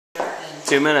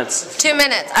2 minutes. 2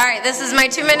 minutes. All right, this is my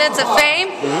 2 minutes of fame.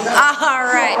 All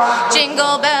right.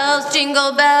 Jingle bells,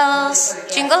 jingle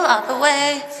all the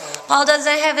way. Paul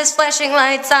doesn't have his flashing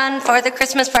lights on for the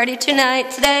Christmas party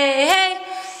tonight, today. Hey.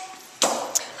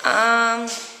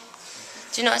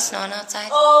 Do you know it's snowing outside?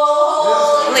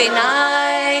 Holy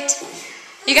night.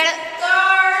 You got it?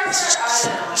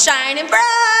 Shining bright.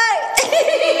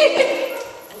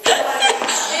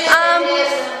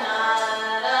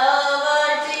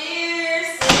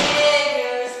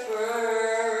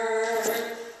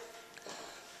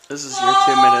 This is your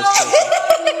 2 minutes.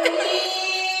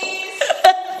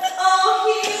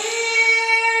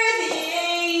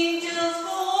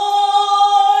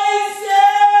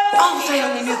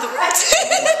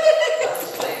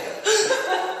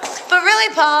 But really,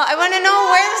 Paul, I want to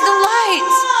know, where's the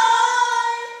lights?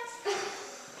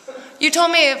 You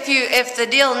told me if the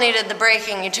deal needed the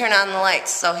braking, you turn on the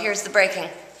lights. So here's the braking.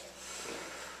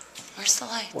 Where's the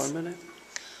lights? 1 minute.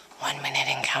 1 minute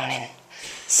and counting.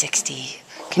 60.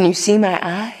 Can you see my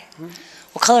eye?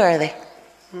 What color are they?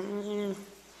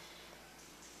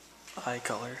 Eye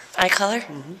color. Eye color? Do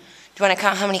you want to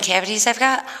count how many cavities I've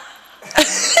got?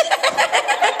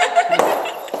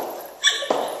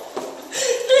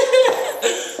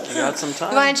 You got some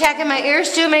time. You want to check in my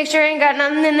ears too? Make sure I ain't got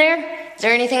nothing in there? Is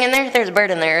there anything in there? There's a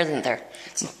bird in there, isn't there?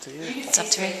 It's up to you. It's up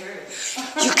to me.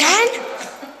 You can?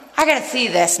 I gotta see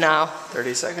this now.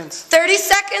 30 seconds. 30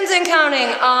 seconds and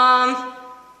counting.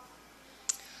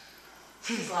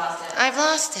 She's lost it. I've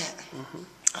lost it.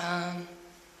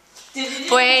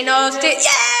 Buenos dias.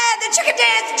 Yeah, the chicken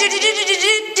dance.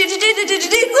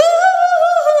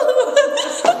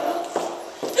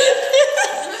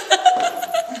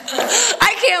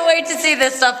 I can't wait to see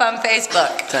this stuff on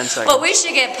Facebook. 10 seconds. But we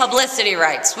should get publicity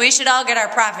rights. We should all get our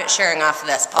profit sharing off of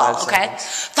this, Paul. 5 Okay?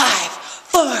 seconds. 5,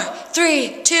 4,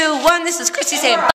 3, 2, 1. This is Chrissy saying.